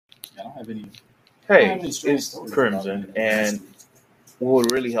I don't have any. Hey, it's Crimson, and what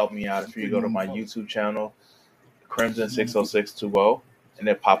would really help me out if you go to my YouTube channel, Crimson60620, and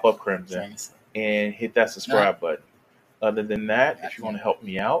then pop up Crimson, and hit that subscribe button. Other than that, if you want to help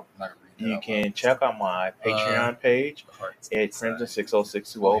me out, you can check out my Patreon page at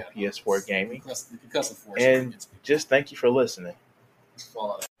Crimson60620 PS4 Gaming. And just thank you for listening.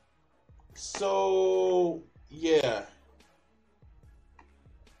 So, yeah.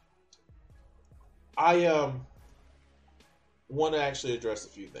 I want to actually address a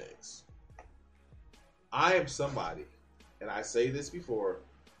few things. I am somebody, and I say this before,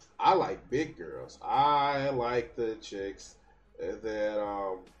 I like big girls. I like the chicks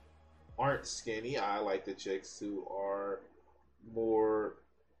that aren't skinny. I like the chicks who are more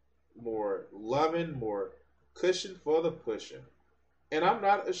loving, more cushion for the pushing. And I'm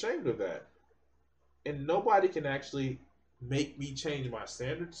not ashamed of that. And nobody can actually make me change my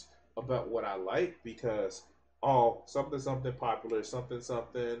standards about what I like because, something popular, something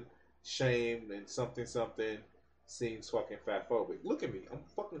shame, and something seems fucking fat phobic. Look at me. I'm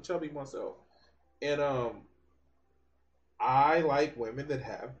fucking chubby myself. And I like women that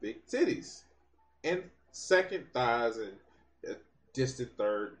have big titties and second thighs and a distant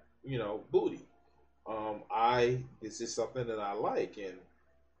third, booty. This is something that I like, and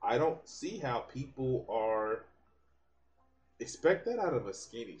I don't see how people expect that out of a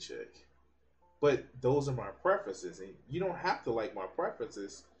skinny chick. But those are my preferences, and you don't have to like my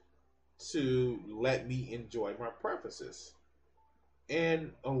preferences to let me enjoy my preferences.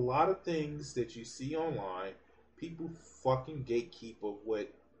 And a lot of things that you see online, people fucking gatekeep of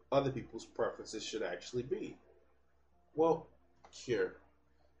what other people's preferences should actually be. Well, here,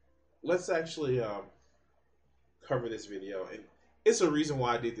 let's actually cover this video, and it's a reason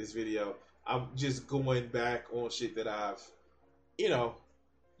why I did this video. I'm just going back on shit that I've,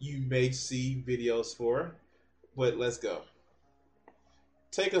 you may see videos for, but let's go.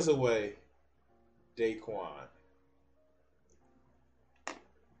 Take us away, Daquan.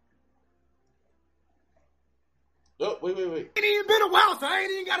 Oh, wait. It ain't even been a while, so I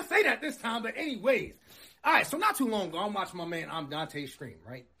ain't even got to say that this time. But anyways, all right, so not too long ago, I'm watching my man Dante stream,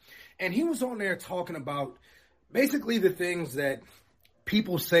 right? And he was on there talking about basically the things that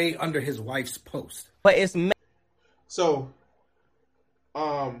people say under his wife's post. But it's... So,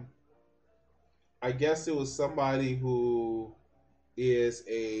 I guess it was somebody who is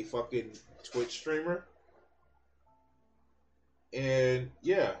a fucking Twitch streamer. And,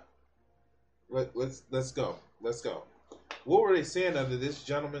 yeah. Let's go. Let's go. What were they saying under this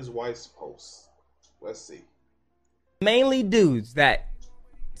gentleman's wife's post? Let's see. Mainly dudes that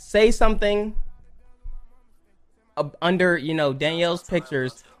say something under, Danielle's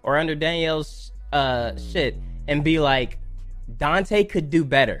pictures or under Danielle's shit and be like, Dante could do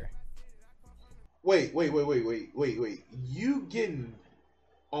better. Wait. You getting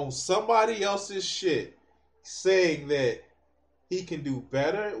on somebody else's shit saying that he can do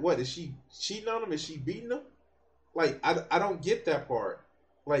better? What, is she cheating on him? Is she beating him? Like, I don't get that part.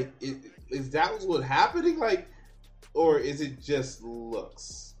 Like, is that what's happening? Like, or is it just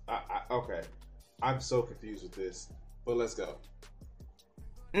looks? Okay. I'm so confused with this. But let's go.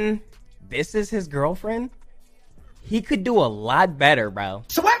 This is his girlfriend? He could do a lot better, bro.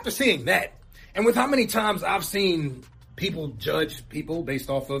 So after seeing that, and with how many times I've seen people judge people based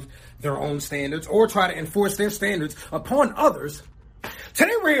off of their own standards or try to enforce their standards upon others,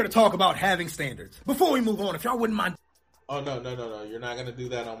 today we're here to talk about having standards. Before we move on, if y'all wouldn't mind... Oh, no. You're not going to do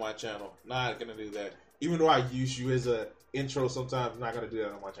that on my channel. Not going to do that. Even though I use you as a intro sometimes, I'm not going to do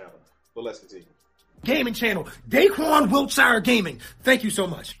that on my channel. But let's continue. Gaming channel, Daquan Wiltshire Gaming. Thank you so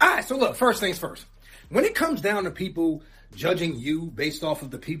much. All right, so look, first things first. When it comes down to people judging you based off of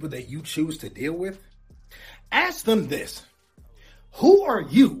the people that you choose to deal with, ask them this. Who are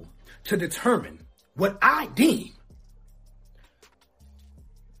you to determine what I deem?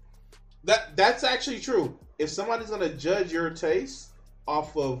 That's actually true. If somebody's going to judge your taste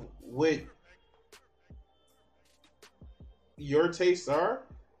off of what your tastes are,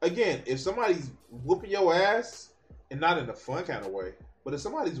 again, if somebody's whooping your ass, and not in a fun kind of way, but if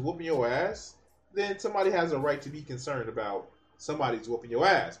somebody's whooping your ass, then somebody has a right to be concerned about somebody's whooping your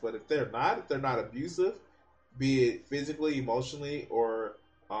ass. But if they're not abusive, be it physically, emotionally, or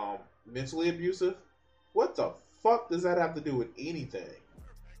mentally abusive, what the fuck does that have to do with anything?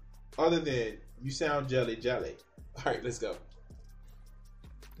 Other than you sound jelly. All right, let's go.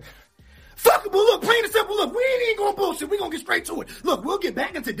 Fuck it, but look, plain and simple, look, we ain't gonna bullshit, we gonna get straight to it. Look, we'll get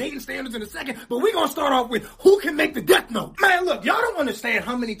back into dating standards in a second, but we gonna start off with who can make the death note. Man, look, y'all don't understand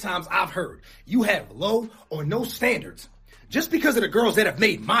how many times I've heard you have low or no standards just because of the girls that have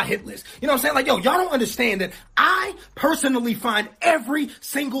made my hit list. You know what I'm saying? Like, yo, y'all don't understand that I personally find every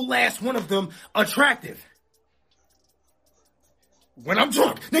single last one of them attractive. When I'm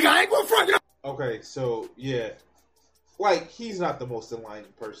drunk. Nigga, I ain't going front, you know? Okay, so, yeah. Like, he's not the most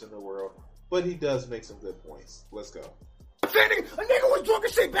enlightened person in the world, but he does make some good points. Let's go. A nigga was drunk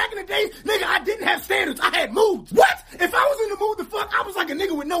as shit back in the day. Nigga, I didn't have standards. I had moods. What? If I was in the mood to fuck, I was like a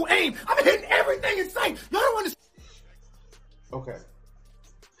nigga with no aim. I'm hitting everything in sight. Y'all don't understand. Okay.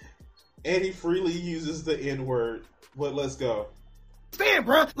 And he freely uses the N-word, but let's go. Stand,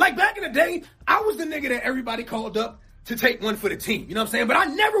 bro. Like back in the day, I was the nigga that everybody called up to take one for the team. You know what I'm saying? But I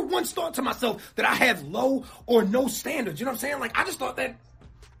never once thought to myself that I have low or no standards. You know what I'm saying? Like, I just thought that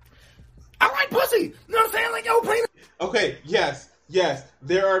I like pussy. You know what I'm saying? Like, yo, plain. Okay, yes.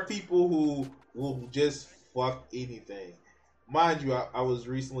 There are people who will just fuck anything. Mind you, I was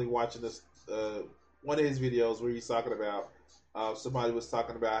recently watching this one of his videos where he's talking about somebody was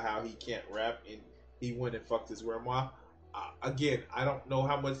talking about how he can't rap and he went and fucked his grandma. Again, I don't know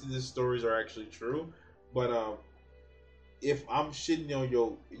how much of these stories are actually true, but if I'm shitting on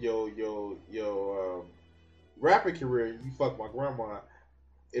your rapping career and you fuck my grandma,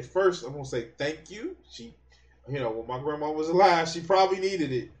 at first I'm gonna say thank you. She, when my grandma was alive, she probably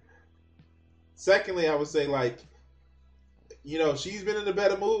needed it. Secondly, I would say like, she's been in a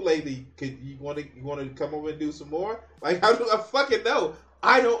better mood lately. Could you want to come over and do some more? Like, how do I fucking know?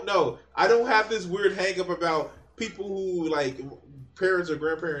 I don't know. I don't have this weird hang up about people who like parents or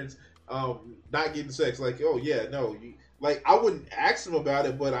grandparents not getting sex. Like, oh yeah, no, like I wouldn't ask them about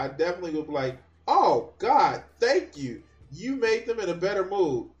it, but I definitely would be like, oh God, thank you. You made them in a better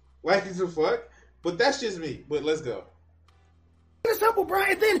mood. Like, the fuck? But that's just me. But let's go. It's simple, bro.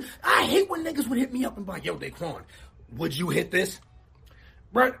 And then I hate when niggas would hit me up and be like, yo, Daquan, would you hit this?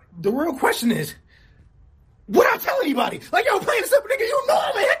 Bro, the real question is, would I tell anybody? Like, yo, plain and simple, nigga, you know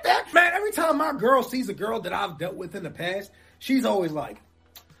I'm gonna hit that. Man, every time my girl sees a girl that I've dealt with in the past, she's always like,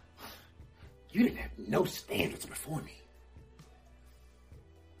 you didn't have no standards before me.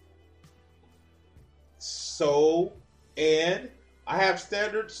 So, and I have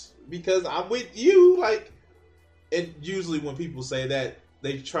standards because I'm with you. Like, and usually when people say that,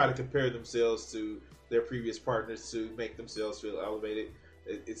 they try to compare themselves to their previous partners to make themselves feel elevated.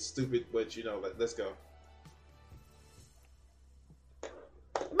 It's stupid, but let's go.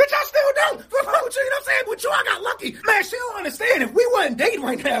 Bitch, I still don't. You know what I'm saying? With you, I got lucky. Man, she don't understand. If we wasn't dating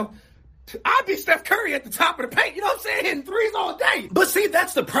right now, I'd be Steph Curry at the top of the paint. You know what I'm saying? Hitting threes all day. But see,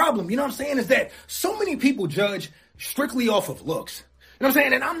 that's the problem. You know what I'm saying? Is that so many people judge strictly off of looks. You know what I'm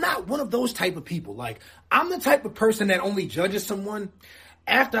saying? And I'm not one of those type of people. Like, I'm the type of person that only judges someone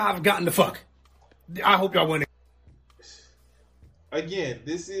after I've gotten the fuck. I hope y'all win it. Again,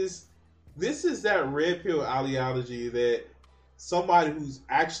 this is that red pill ideology that somebody who's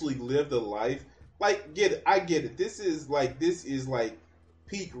actually lived a life, like, I get it. This is like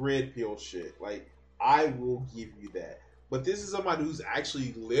peak red pill shit. Like, I will give you that. But this is somebody who's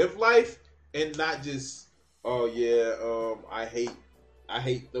actually lived life and not just, oh yeah, I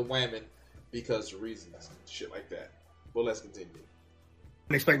hate the women because of reasons, shit like that. But let's continue.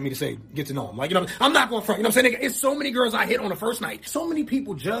 Expect me to say, get to know him. Like, I'm not going front. You know what I'm saying? It's so many girls I hit on the first night. So many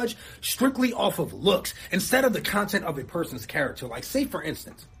people judge strictly off of looks instead of the content of a person's character. Like, say, for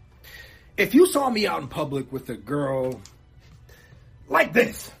instance, if you saw me out in public with a girl like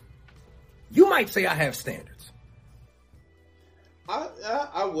this, you might say I have standards.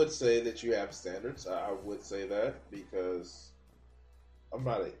 I would say that you have standards. I would say that because I'm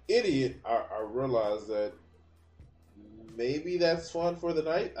not an idiot. I realize that maybe that's fun for the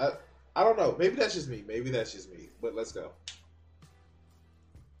night. I don't know. Maybe that's just me. But let's go.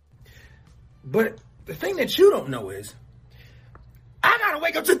 But the thing that you don't know is, I gotta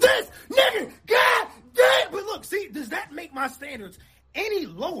wake up to this, nigga. God damn. But look, see, does that make my standards any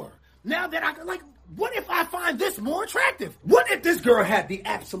lower now that I like? What if I find this more attractive? What if this girl had the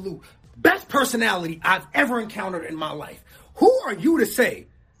absolute best personality I've ever encountered in my life? Who are you to say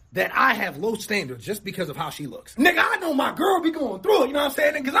that I have low standards just because of how she looks? Nigga, I know my girl be going through it, you know what I'm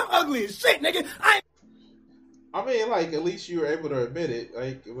saying? Because I'm ugly as shit, nigga. I mean, like, at least you were able to admit it.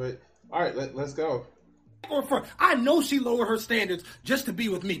 Like, but all right, let's go. I know she lowered her standards just to be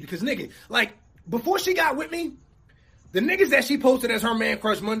with me because, nigga, like, before she got with me, the niggas that she posted as her man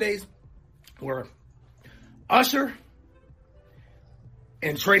crush Mondays were Usher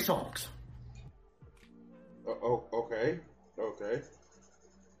and Trey Songz. Okay.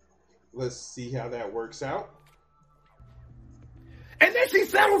 Let's see how that works out. And then she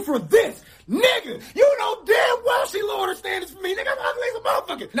settled for this. Nigga, you know damn well she lowered her standards for me. Nigga, I'm ugly as a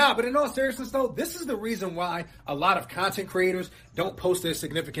motherfucker. Nah, but in all seriousness though, this is the reason why a lot of content creators don't post their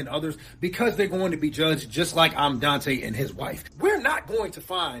significant others, because they're going to be judged just like I'm Dante and his wife. We're not going to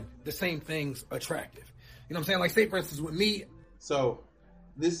find the same things attractive. You know what I'm saying? Like, say for instance with me. So,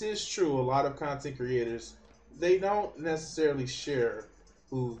 this is true. A lot of content creators, they don't necessarily share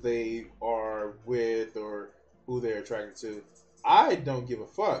who they are with or who they're attracted to. I don't give a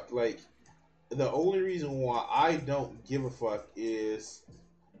fuck. Like, the only reason why I don't give a fuck is,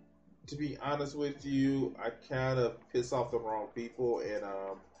 to be honest with you, I kind of piss off the wrong people, and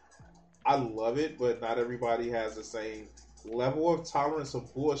I love it, but not everybody has the same level of tolerance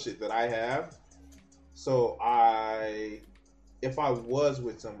of bullshit that I have. So if I was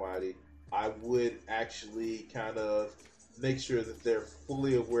with somebody, I would actually kind of make sure that they're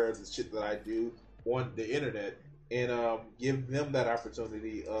fully aware of the shit that I do on the internet, and give them that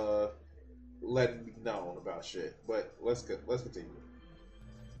opportunity of letting me know about shit. But let's continue.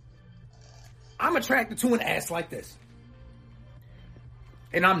 I'm attracted to an ass like this.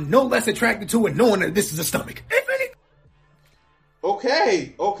 And I'm no less attracted to it knowing that this is a stomach. If any...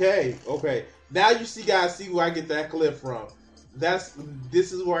 Okay. Now you guys see where I get that clip from. This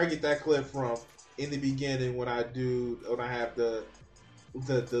is where I get that clip from in the beginning when I have the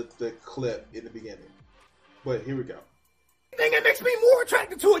clip in the beginning. But here we go. Thing that makes me more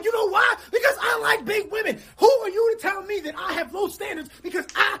attracted to it. You know why? Because I like big women. Who are you to tell me that I have low standards because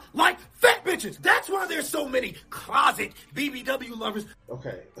I like fat bitches? That's why there's so many closet BBW lovers.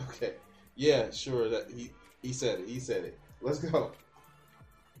 Okay. Yeah, sure. That he said it. Let's go.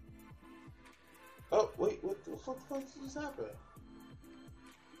 Oh, wait, what the fuck just happened?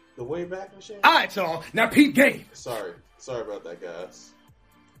 The Wayback Machine? Alright, y'all. Now peep game. Sorry about that, guys.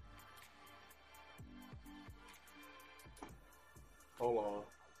 Hold on.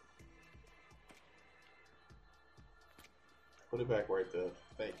 Put it back right there.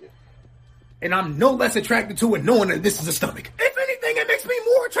 Thank you. And I'm no less attracted to it knowing that this is a stomach. If anything, it makes me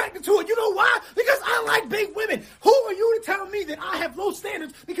more attracted to it. You know why? Because I like big women. Who are you to tell me that I have low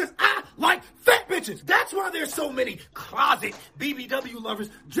standards because I like fat bitches? That's why there's so many closet BBW lovers,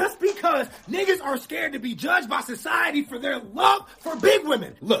 just because niggas are scared to be judged by society for their love for big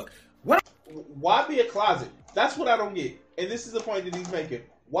women. Look, why be a closet? That's what I don't get. And this is the point that he's making.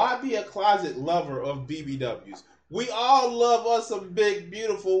 Why be a closet lover of BBWs? We all love us some big,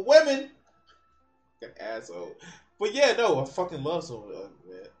 beautiful women. An asshole. But yeah, no, I fucking love some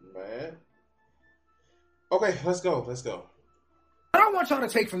man. Okay, let's go. What I want y'all to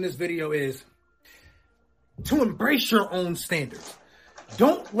take from this video is to embrace your own standards.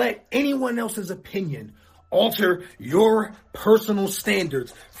 Don't let anyone else's opinion alter your personal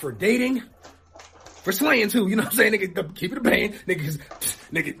standards for dating, for slaying too. You know what I'm saying? Nigga, keep it a band.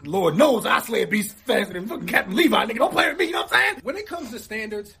 Nigga, Lord knows I slay a beast faster than fucking Captain Levi. Nigga, don't play with me. You know what I'm saying? When it comes to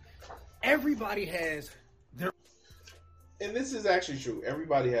standards, everybody has their... And this is actually true.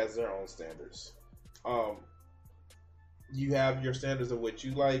 Everybody has their own standards. You have your standards of what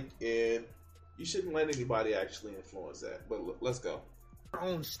you like, and you shouldn't let anybody actually influence that. But let's go. Our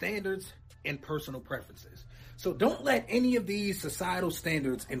own standards and personal preferences. So don't let any of these societal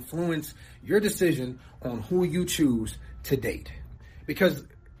standards influence your decision on who you choose to date. Because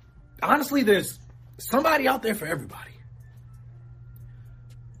honestly, there's somebody out there for everybody.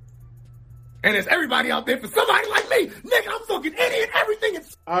 And there's everybody out there for somebody like me. Nigga, I'm fucking idiot. Everything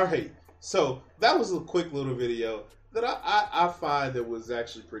is... Alright, so that was a quick little video that I find that was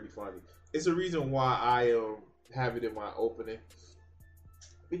actually pretty funny. It's the reason why I have it in my opening.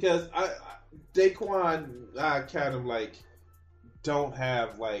 Because Daquan, I kind of like don't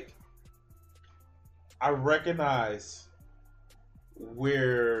have like, I recognize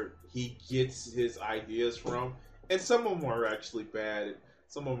where he gets his ideas from, and some of them are actually bad,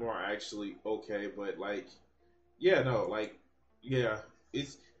 some of them are actually okay, but like, yeah, no, like, yeah,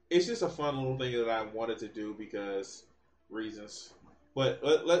 it's just a fun little thing that I wanted to do because reasons. But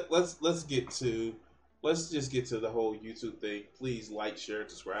let's just get to the whole YouTube thing. Please like, share, and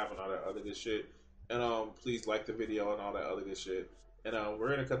subscribe, and all that other good shit. And please like the video and all that other good shit. And we're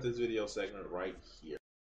gonna cut this video segment right here.